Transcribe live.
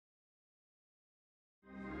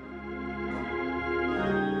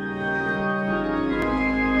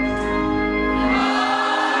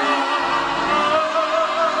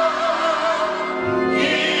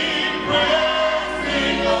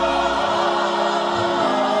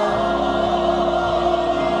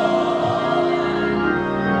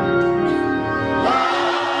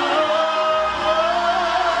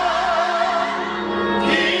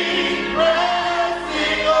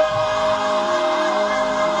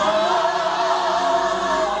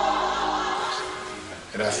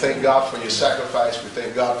thank God for your sacrifice. We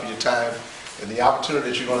thank God for your time. And the opportunity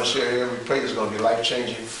that you're going to share here, we pray is going to be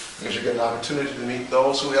life-changing, because you're getting an opportunity to meet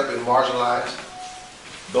those who have been marginalized,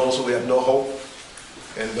 those who have no hope,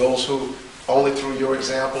 and those who only through your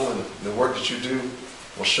example and the work that you do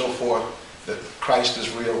will show forth that Christ is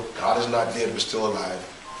real, God is not dead but still alive,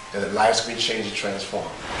 and that lives can be changed and transformed.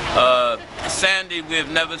 Sandy, we've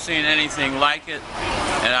never seen anything like it,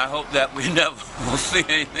 and I hope that we never will see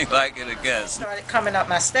anything like it again. Started coming up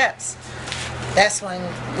my steps. That's when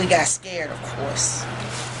we got scared, of course.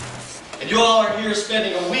 And you all are here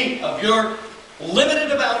spending a week of your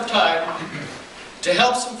limited amount of time to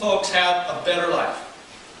help some folks have a better life.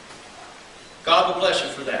 God will bless you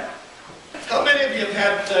for that. How many of you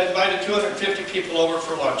have had invited 250 people over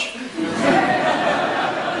for lunch?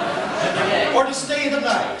 Or to stay the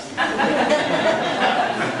night?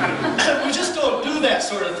 We just don't do that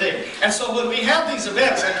sort of thing. And so when we have these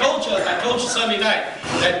events, I told you Sunday night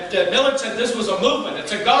that Millard said this was a movement.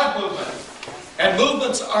 It's a God movement. And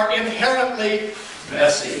movements are inherently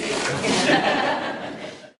messy.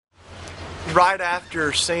 Right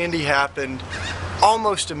after Sandy happened,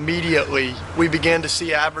 almost immediately we began to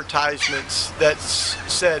see advertisements that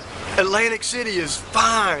said Atlantic City is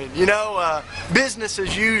fine, you know, business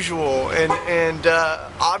as usual, and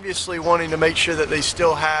obviously wanting to make sure that they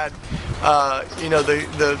still had you know,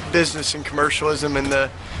 the business and commercialism and the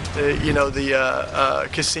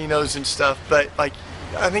casinos and stuff. But like,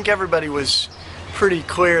 I think everybody was pretty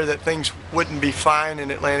clear that things wouldn't be fine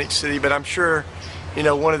in Atlantic City, but I'm sure, you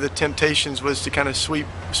know, one of the temptations was to kind of sweep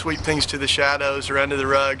things to the shadows or under the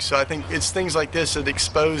rug. So I think it's things like this that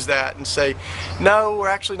expose that and say, no, we're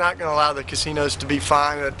actually not going to allow the casinos to be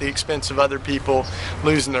fine at the expense of other people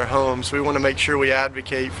losing their homes. We want to make sure we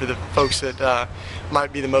advocate for the folks that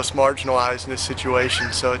might be the most marginalized in this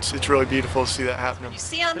situation. So it's really beautiful to see that happening. You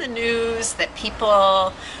see on the news that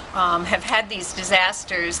people have had these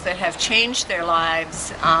disasters that have changed their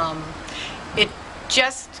lives. It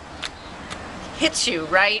just hits you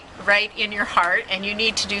right in your heart, and you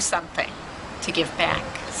need to do something to give back.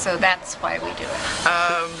 So that's why we do it.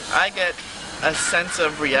 I get a sense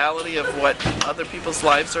of reality of what other people's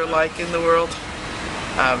lives are like in the world,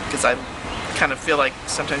 because I kind of feel like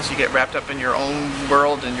sometimes you get wrapped up in your own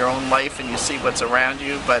world and your own life and you see what's around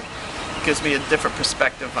you, but it gives me a different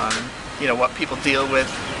perspective on, you know, what people deal with,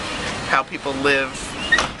 how people live,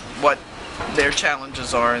 what their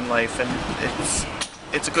challenges are in life, and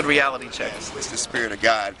it's a good reality check. It's the Spirit of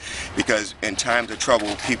God, because in times of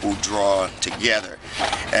trouble, people draw together.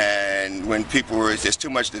 And when there's too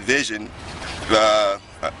much division,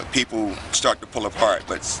 people start to pull apart.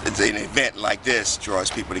 But it's an event like this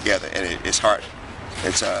draws people together, and it's heart.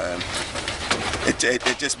 It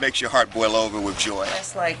just makes your heart boil over with joy.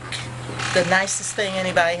 It's like the nicest thing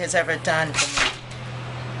anybody has ever done for me.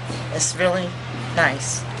 It's really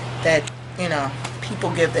nice that, you know,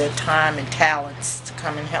 people give their time and talents to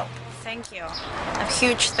come and help. Thank you. A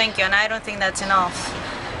huge thank you, and I don't think that's enough.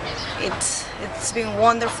 It's been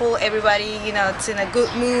wonderful. Everybody, you know, it's in a good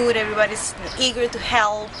mood. Everybody's eager to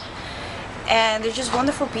help, and they're just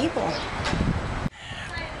wonderful people.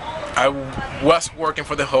 I was working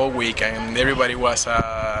for the whole week, and everybody was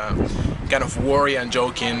kind of worried and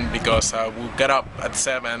joking, because we got up at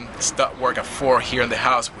 7, start work at 4 here in the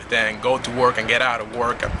house, we then go to work and get out of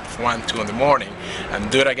work at 1, 2 in the morning and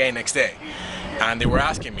do it again next day. And they were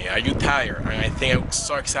asking me, are you tired? And I think it was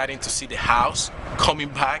so exciting to see the house coming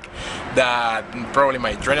back that probably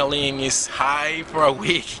my adrenaline is high for a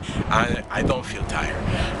week, and I don't feel tired.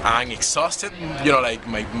 I'm exhausted, you know, like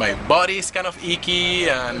my body is kind of icky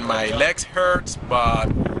and my legs hurts, but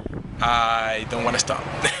I don't want to stop.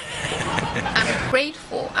 I'm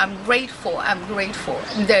grateful, I'm grateful, I'm grateful.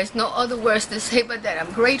 There's no other words to say but that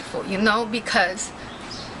I'm grateful, you know, because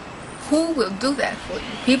who will do that for you?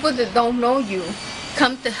 People that don't know you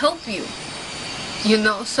come to help you, you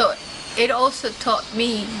know, so it also taught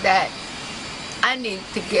me that I need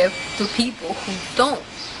to give to people who don't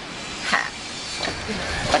have.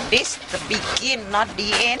 But this is the beginning, not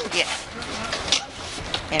the end yet.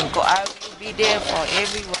 And God will be there for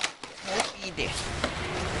everyone who will be there.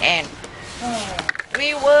 And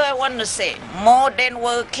I want to say, more than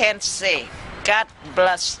words can say, God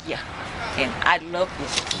bless you, and I love you.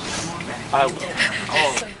 I will.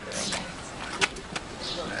 Oh.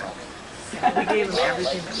 We gave him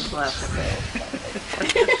everything that was left.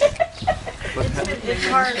 It's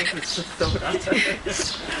hard. It's just so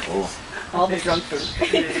All the drunk food.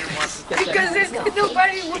 Because there's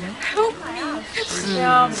nobody would help me.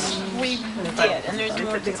 We did, and there's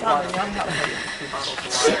more to come.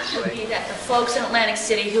 That the folks in Atlantic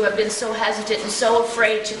City who have been so hesitant and so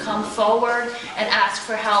afraid to come forward and ask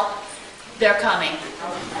for help, they're coming.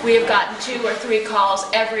 We have gotten 2 or 3 calls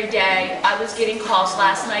every day. I was getting calls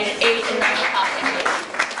last night at 8 and 9 o'clock at night.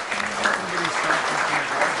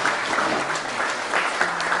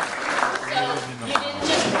 So you didn't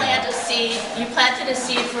just plant a seed, you planted a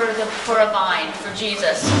seed for a vine, for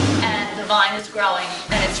Jesus, and the vine is growing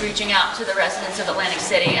and it's reaching out to the residents of Atlantic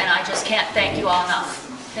City, and I just can't thank you all enough.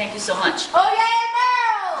 Thank you so much. Oh, yeah!